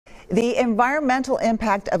The environmental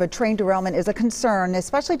impact of a train derailment is a concern,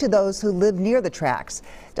 especially to those who live near the tracks.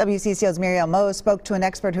 WCCO's Muriel Moe spoke to an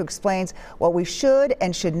expert who explains what we should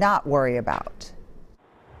and should not worry about.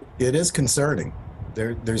 It is concerning.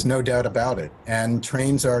 There's no doubt about it. And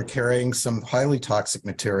trains are carrying some highly toxic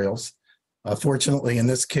materials. Fortunately, in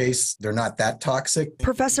this case, they're not that toxic.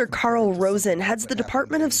 Professor Carl Rosen heads the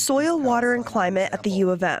Department of Soil, Water, and Climate at the U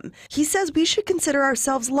of M. He says we should consider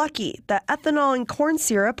ourselves lucky that ethanol and corn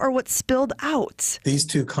syrup are what spilled out. These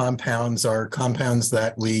two compounds are compounds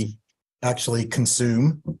that we actually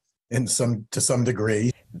consume to some degree.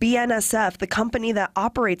 BNSF, the company that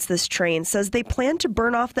operates this train, says they plan to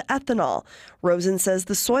burn off the ethanol. Rosen says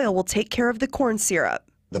the soil will take care of the corn syrup.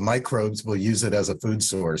 The microbes will use it as a food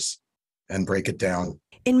source and break it down.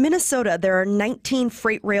 In Minnesota, there are 19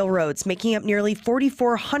 freight railroads making up nearly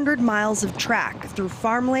 4,400 miles of track through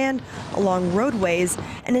farmland, along roadways,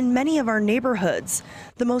 and in many of our neighborhoods.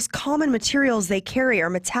 The most common materials they carry are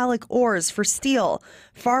metallic ores for steel,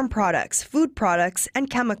 farm products, food products, and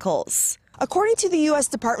chemicals. According to the U.S.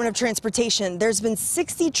 Department of Transportation, there's been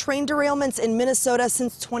 60 train derailments in Minnesota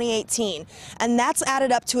since 2018, and that's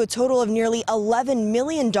added up to a total of nearly $11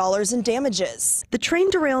 million in damages. The train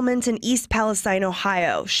derailment in East Palestine,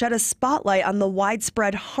 Ohio, shed a spotlight on the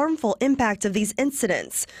widespread harmful impact of these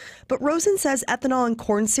incidents. But Rosen says ethanol and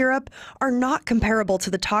corn syrup are not comparable to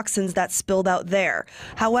the toxins that spilled out there.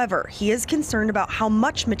 However, he is concerned about how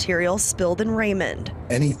much material spilled in Raymond.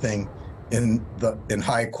 Anything in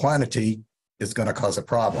high quantity is going to cause a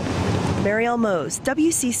problem. Muriel Moe,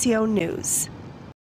 WCCO News.